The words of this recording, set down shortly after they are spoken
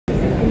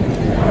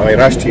I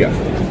rushed here.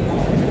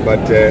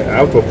 But I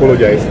have to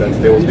apologize that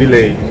there was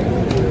delay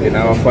in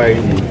our fire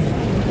engine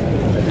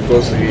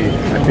because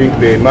I think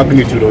the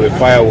magnitude of the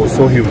fire was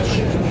so huge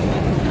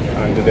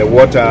and the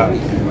water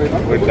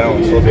went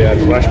down, so they had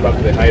to rush back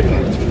to the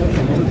hydrant.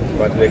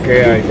 But the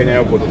Kenya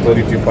Airport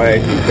Authority fire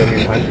engine came in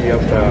handy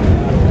after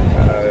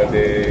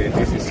the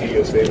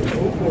DCC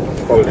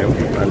called them,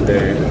 and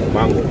the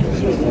Mango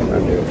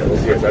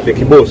and the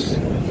Kibos.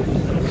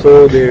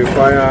 So the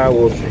fire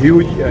was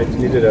huge. It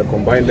needed a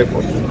combined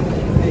effort.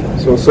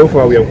 So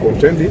far we have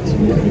contained it.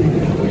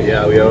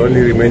 Yeah, we are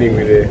only remaining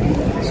with a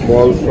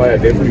small fire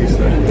debris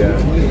and we are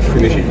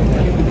finishing.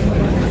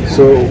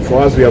 So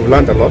for us, we have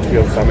learned a lot. We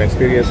have some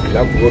experience. We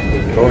have to go to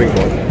the drawing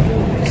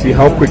board, see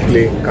how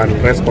quickly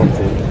can respond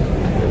to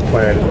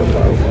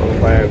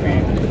fire be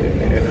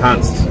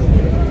enhanced,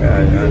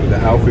 and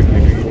how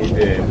quickly we need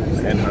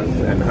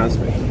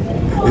enhancement.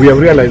 We have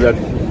realized that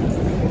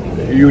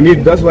you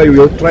need. That's why we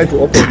will try to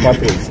open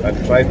pathways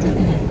and try to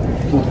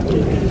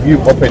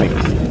give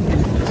openings,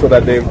 so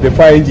that the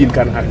fire engine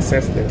can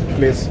access the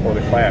place of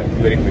the fire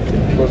very quickly.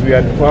 Because we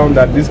had found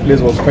that this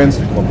place was fenced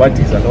with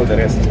mabatis and all the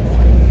rest.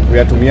 We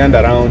had to meander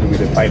around with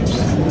the pipes,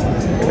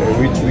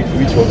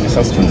 which was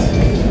disastrous.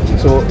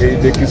 So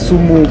the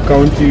Kisumu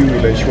County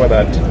will ensure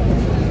that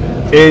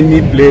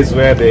any place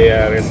where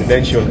there are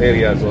residential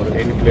areas or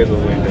any place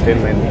of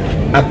entertainment,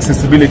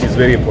 accessibility is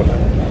very important,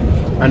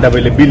 and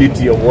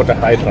availability of water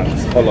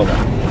hydrants all over.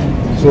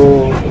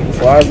 So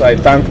for us, I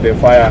thank the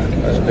fire,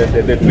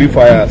 the 3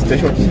 fire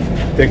stations.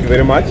 Thank you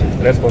very much.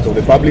 Response of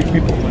the public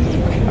people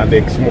and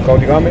the Kisumu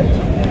County government,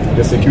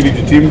 the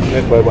security team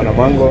led by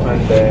Banamango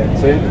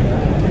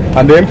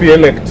and the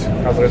MP-elect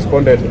has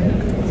responded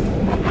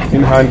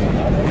in hand,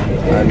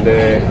 and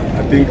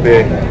I think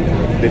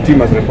the team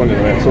has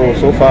responded well.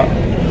 So far,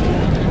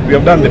 we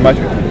have done the match.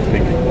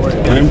 Thank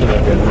you.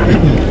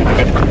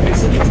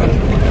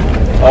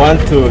 I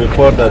want to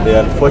report that the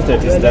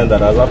unfortunate incident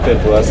that has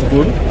happened to our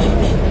school.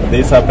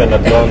 This happened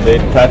at around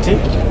 8:30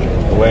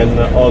 when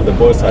all the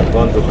boys had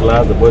gone to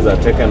class. The boys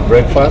had taken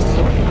breakfast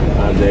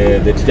and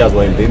the teachers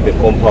were in the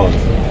compound.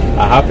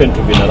 I happened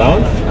to be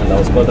around and I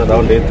was called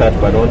around 8:30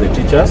 by one of the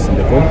teachers in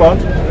the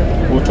compound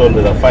who told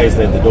me the fire is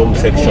in the dome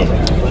section.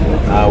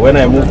 When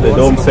I moved the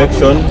dome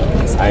section,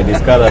 I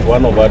discovered that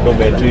one of our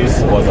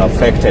dormitories was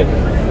affected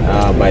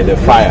by the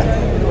fire.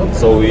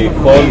 So we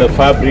called the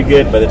fire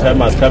brigade. By the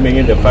time I was coming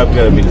in, the fire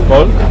brigade had been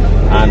called,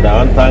 and I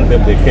want to thank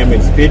them. They came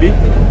in speedy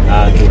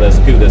to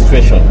rescue the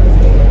situation.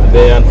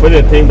 The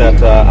unfortunate thing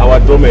that our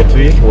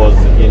dormitory was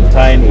in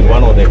time with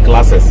one of the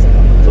classes,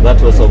 so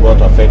that also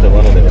got affected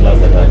one of the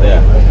classes that are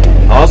there.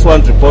 I also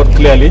want to report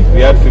clearly,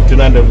 we had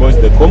 1,500 boys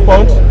in the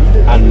compound,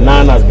 and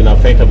none has been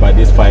affected by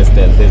this fire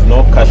stand. There is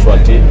no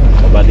casualty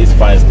by this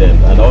fire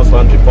stand. And I also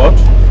want to report,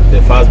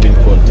 the fire has been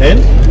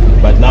contained,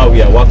 but now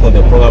we are working on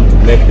the program to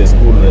make the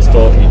school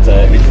restore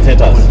its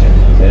status.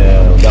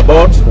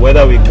 About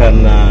whether we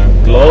can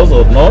close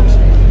or not,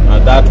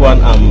 that one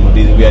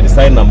we are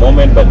deciding a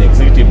moment by the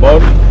executive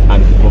board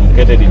and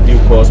communicated in due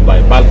course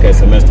by bulk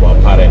SMS to our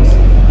parents,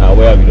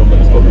 where we don't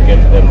communicate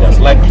to them. Just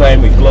like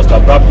time we closed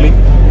abruptly,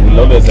 we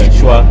will always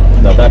ensure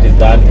that that is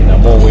done in a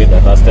more way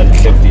that our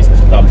safety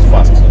comes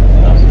first.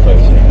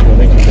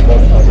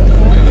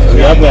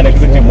 We have an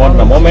executive board in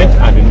a moment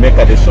and we'll make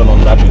a decision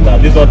on that.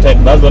 This will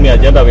take, that's the only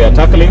agenda we are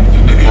tackling,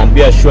 and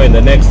be assured in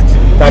the next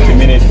 30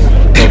 minutes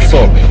or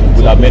so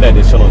we'll have made a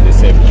decision on the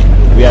same.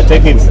 We are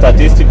taking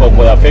statistics of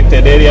the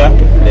affected area,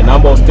 the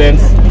number of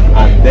stands,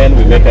 and then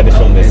we make a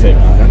decision on the same.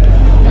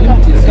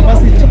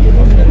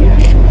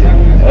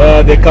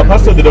 The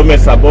capacity of the dome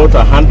is about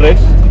 100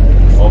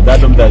 of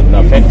that dome that has been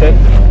affected.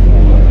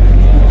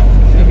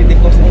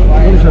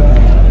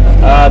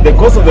 The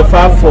cause of the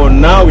fire, for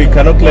now, we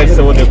cannot clearly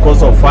say what the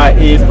cause of fire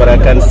is, but I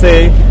can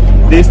say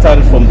this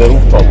started from the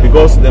rooftop,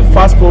 because the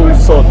first people who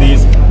saw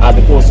this are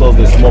the people who saw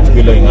the smoke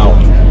billowing out.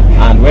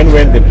 And when we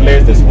went the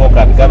place, the smoke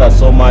had gathered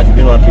so much, we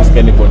didn't want to risk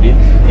anybody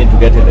into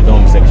getting the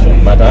dome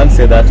section. But I would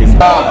say that is...